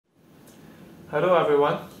Hello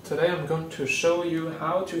everyone, today I'm going to show you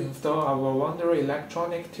how to install our Wanderer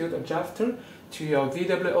electronic tilt adjuster to your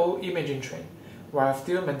ZWO imaging train while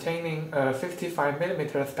still maintaining a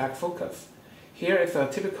 55mm back focus. Here is a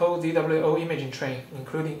typical ZWO imaging train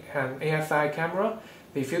including an ASI camera,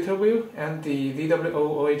 the filter wheel and the ZWO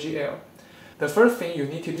OAG. The first thing you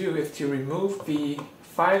need to do is to remove the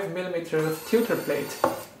 5mm tilter plate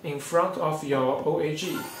in front of your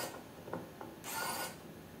OAG.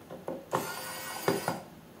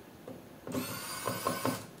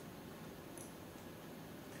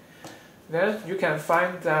 Then you can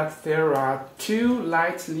find that there are two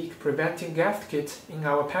light leak preventing gaskets in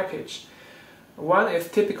our package. One is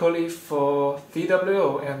typically for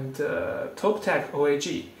ZWO and TopTech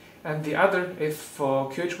OAG, and the other is for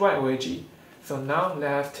QHY OAG. So now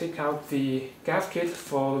let's take out the gasket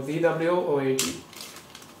for ZWO OAG.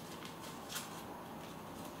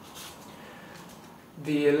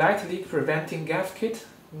 The light leak preventing gasket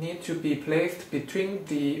needs to be placed between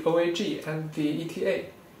the OAG and the ETA.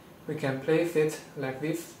 We can place it like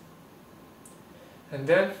this, and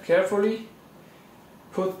then carefully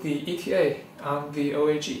put the ETA on the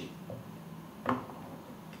OAG.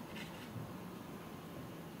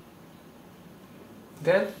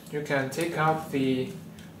 Then you can take out the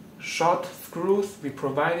short screws we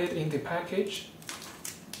provided in the package.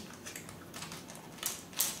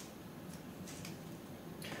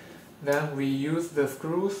 Then we use the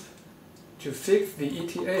screws to fix the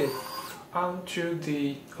ETA onto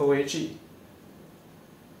the OAG.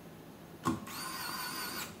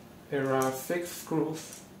 There are 6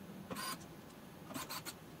 screws.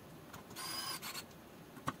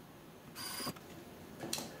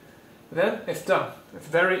 Then it's done. It's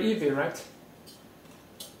very easy, right?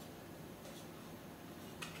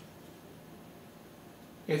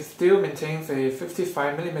 It still maintains a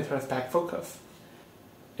 55mm back focus.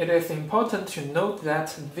 It is important to note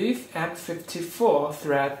that this M54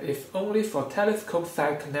 thread is only for telescope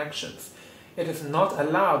side connections. It is not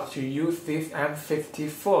allowed to use this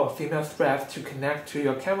M54 female thread to connect to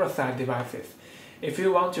your camera side devices. If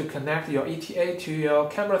you want to connect your ETA to your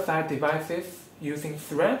camera side devices using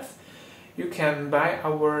threads, you can buy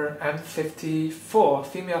our M54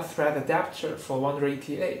 female thread adapter for Wanderer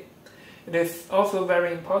ETA. It is also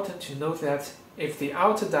very important to note that if the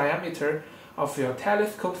outer diameter of your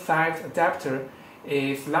telescope side adapter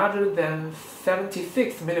is larger than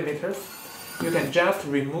 76mm, you can just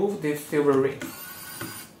remove this silver ring.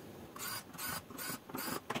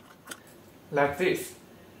 Like this.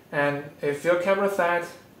 And if your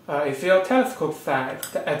telescope side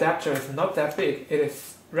adapter is not that big, it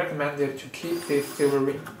is recommended to keep this silver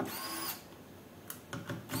ring.